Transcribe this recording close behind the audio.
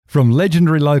From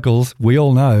legendary locals we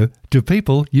all know to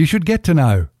people you should get to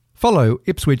know. Follow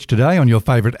Ipswich Today on your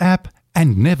favourite app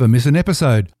and never miss an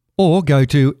episode. Or go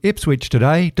to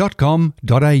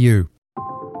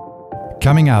ipswichtoday.com.au.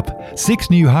 Coming up, 6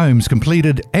 new homes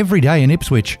completed every day in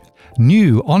Ipswich,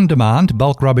 new on-demand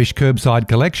bulk rubbish curbside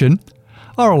collection,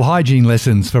 oral hygiene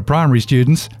lessons for primary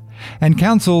students, and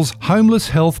Council's Homeless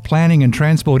Health Planning and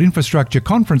Transport Infrastructure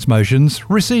Conference motions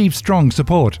receive strong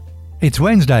support. It's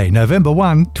Wednesday, November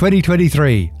 1,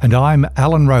 2023, and I'm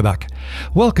Alan Roebuck.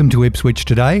 Welcome to Ipswich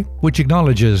Today, which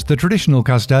acknowledges the traditional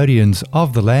custodians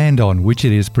of the land on which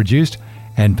it is produced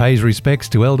and pays respects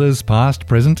to elders past,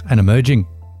 present and emerging.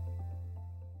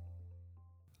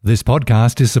 This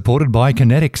podcast is supported by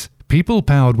Kinetics,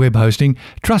 people-powered web hosting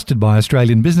trusted by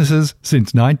Australian businesses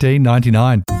since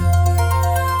 1999.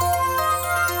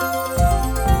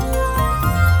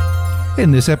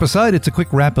 In this episode, it's a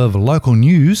quick wrap of local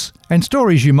news and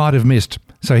stories you might have missed.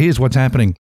 So here's what's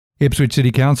happening. Ipswich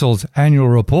City Council's annual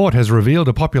report has revealed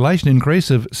a population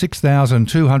increase of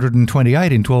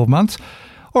 6,228 in 12 months,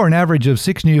 or an average of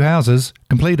 6 new houses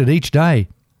completed each day.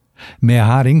 Mayor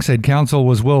Harding said Council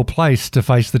was well placed to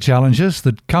face the challenges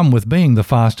that come with being the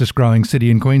fastest growing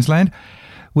city in Queensland,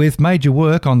 with major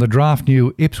work on the draft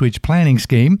new Ipswich Planning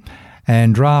Scheme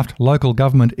and draft Local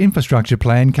Government Infrastructure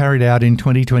Plan carried out in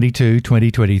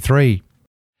 2022-2023.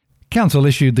 Council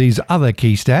issued these other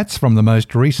key stats from the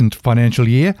most recent financial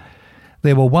year.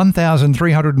 There were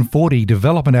 1,340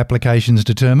 development applications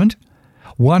determined,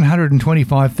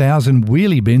 125,000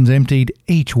 wheelie bins emptied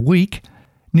each week,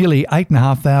 nearly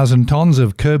 8,500 tonnes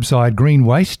of curbside green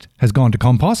waste has gone to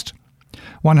compost,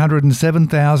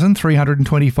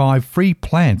 107,325 free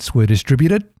plants were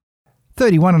distributed,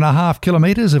 31.5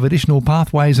 kilometres of additional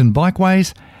pathways and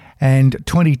bikeways, and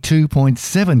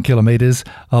 22.7 kilometres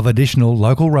of additional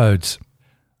local roads.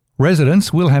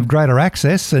 Residents will have greater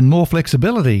access and more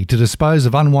flexibility to dispose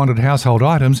of unwanted household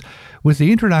items with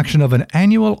the introduction of an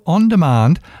annual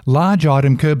on-demand large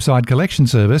item curbside collection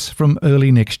service from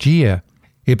early next year.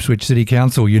 Ipswich City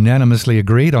Council unanimously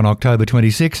agreed on October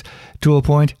 26 to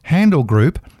appoint Handle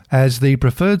Group as the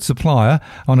preferred supplier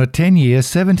on a 10-year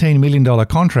 $17 million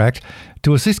contract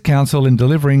to assist Council in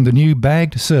delivering the new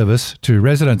bagged service to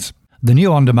residents. The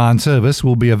new on-demand service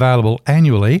will be available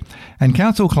annually, and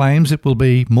Council claims it will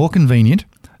be more convenient,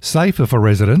 safer for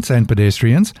residents and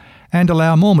pedestrians, and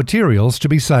allow more materials to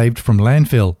be saved from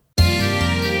landfill.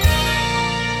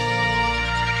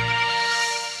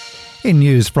 In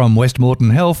news from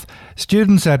Westmoreton Health,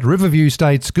 students at Riverview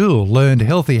State School learned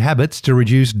healthy habits to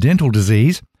reduce dental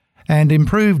disease and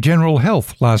improve general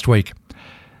health last week.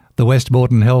 The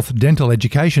Westmoreton Health dental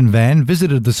education van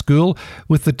visited the school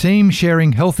with the team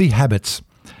sharing healthy habits.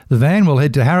 The van will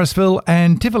head to Harrisville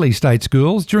and Tivoli State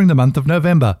Schools during the month of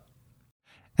November.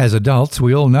 As adults,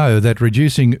 we all know that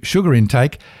reducing sugar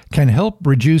intake can help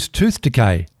reduce tooth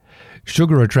decay.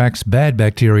 Sugar attracts bad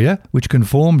bacteria, which can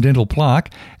form dental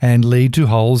plaque and lead to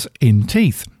holes in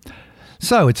teeth.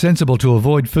 So it's sensible to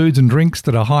avoid foods and drinks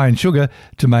that are high in sugar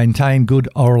to maintain good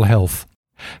oral health.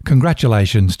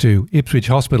 Congratulations to Ipswich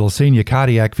Hospital Senior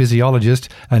Cardiac Physiologist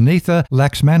Anitha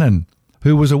Laxmanan,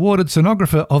 who was awarded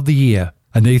Sonographer of the Year.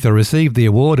 Anitha received the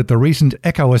award at the recent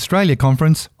Echo Australia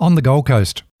conference on the Gold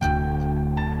Coast.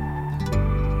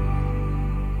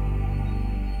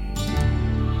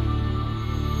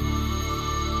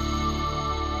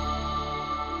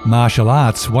 Martial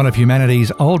arts, one of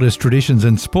humanity's oldest traditions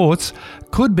and sports,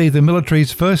 could be the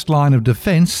military's first line of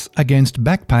defence against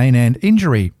back pain and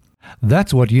injury.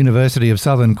 That's what University of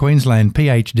Southern Queensland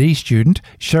PhD student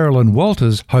Sherilyn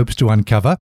Walters hopes to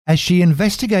uncover as she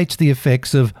investigates the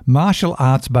effects of martial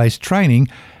arts-based training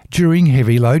during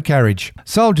heavy load carriage.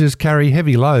 Soldiers carry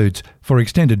heavy loads for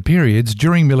extended periods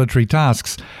during military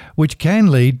tasks, which can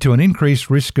lead to an increased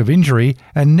risk of injury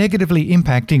and negatively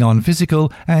impacting on physical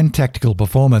and tactical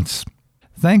performance.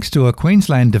 Thanks to a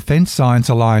Queensland Defence Science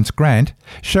Alliance grant,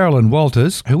 Sherilyn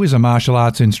Walters, who is a martial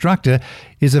arts instructor,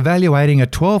 is evaluating a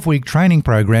 12-week training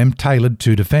program tailored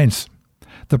to defence.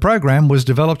 The program was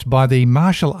developed by the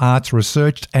Martial Arts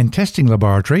Research and Testing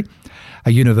Laboratory,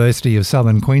 a University of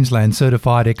Southern Queensland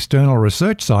certified external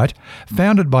research site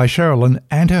founded by Sherilyn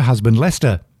and her husband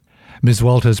Lester. Ms.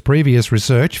 Walters' previous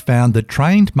research found that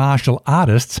trained martial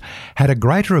artists had a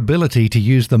greater ability to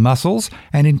use the muscles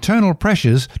and internal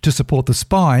pressures to support the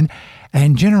spine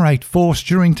and generate force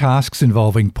during tasks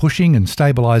involving pushing and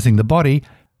stabilising the body,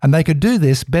 and they could do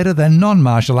this better than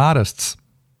non-martial artists.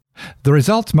 The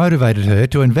results motivated her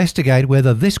to investigate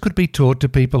whether this could be taught to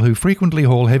people who frequently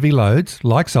haul heavy loads,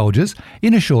 like soldiers,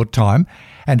 in a short time,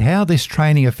 and how this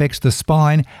training affects the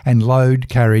spine and load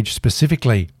carriage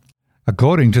specifically.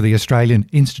 According to the Australian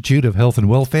Institute of Health and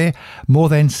Welfare, more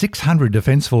than 600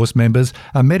 Defence Force members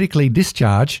are medically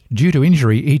discharged due to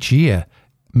injury each year.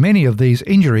 Many of these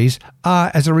injuries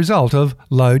are as a result of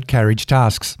load carriage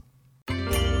tasks.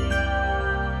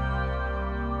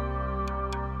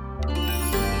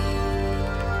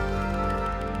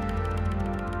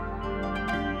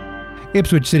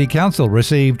 Ipswich City Council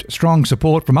received strong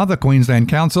support from other Queensland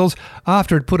councils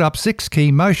after it put up 6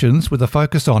 key motions with a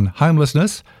focus on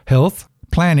homelessness, health,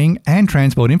 planning and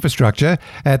transport infrastructure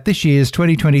at this year's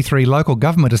 2023 Local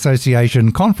Government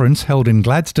Association conference held in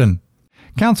Gladstone.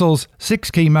 Council's 6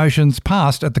 key motions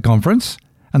passed at the conference,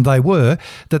 and they were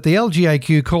that the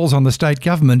LGAQ calls on the state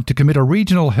government to commit a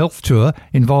regional health tour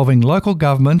involving local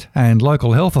government and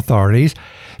local health authorities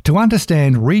to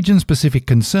understand region-specific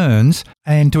concerns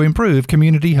and to improve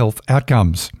community health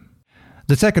outcomes.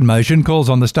 The second motion calls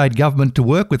on the state government to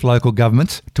work with local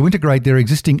governments to integrate their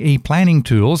existing e-planning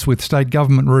tools with state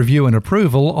government review and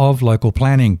approval of local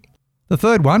planning. The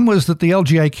third one was that the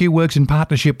LGAQ works in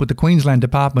partnership with the Queensland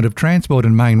Department of Transport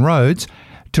and Main Roads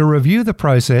to review the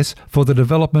process for the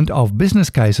development of business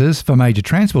cases for major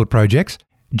transport projects,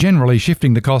 generally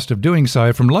shifting the cost of doing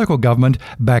so from local government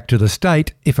back to the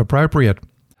state if appropriate.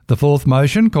 The fourth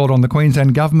motion called on the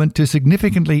Queensland Government to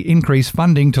significantly increase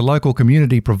funding to local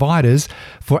community providers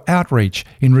for outreach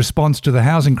in response to the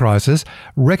housing crisis,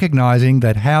 recognising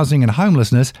that housing and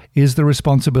homelessness is the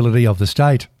responsibility of the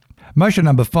state. Motion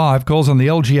number 5 calls on the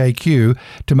LGAQ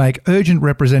to make urgent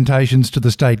representations to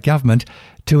the state government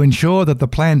to ensure that the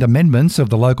planned amendments of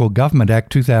the Local Government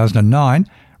Act 2009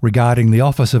 regarding the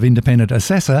Office of Independent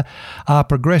Assessor are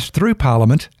progressed through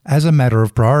Parliament as a matter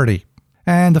of priority.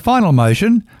 And the final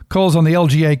motion calls on the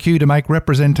LGAQ to make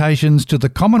representations to the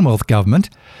Commonwealth Government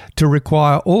to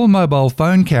require all mobile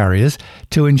phone carriers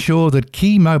to ensure that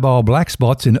key mobile black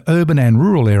spots in urban and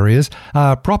rural areas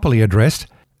are properly addressed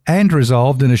and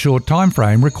resolved in a short time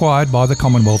frame required by the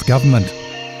Commonwealth Government.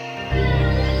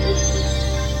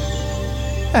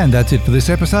 And that's it for this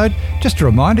episode. Just a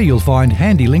reminder, you'll find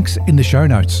handy links in the show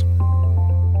notes.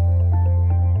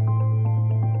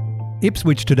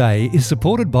 Ipswich Today is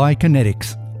supported by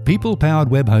Kinetics, people-powered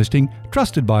web hosting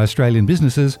trusted by Australian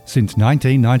businesses since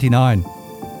 1999.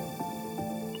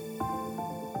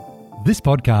 This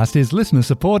podcast is listener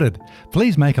supported.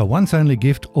 Please make a once-only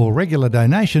gift or regular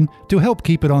donation to help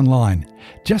keep it online.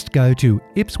 Just go to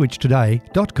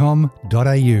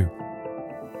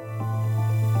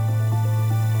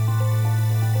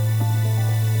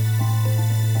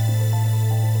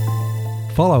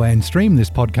ipswichtoday.com.au. Follow and stream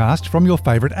this podcast from your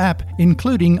favourite app,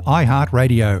 including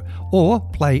iHeartRadio, or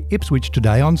play Ipswich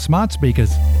Today on smart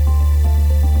speakers.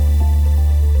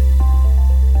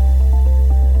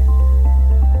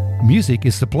 Music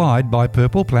is supplied by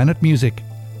Purple Planet Music.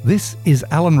 This is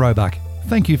Alan Roebuck.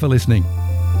 Thank you for listening.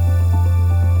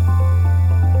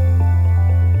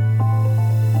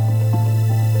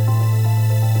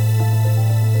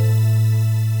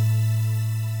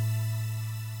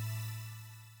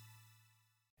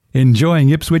 Enjoying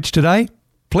Ipswich Today?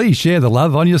 Please share the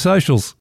love on your socials.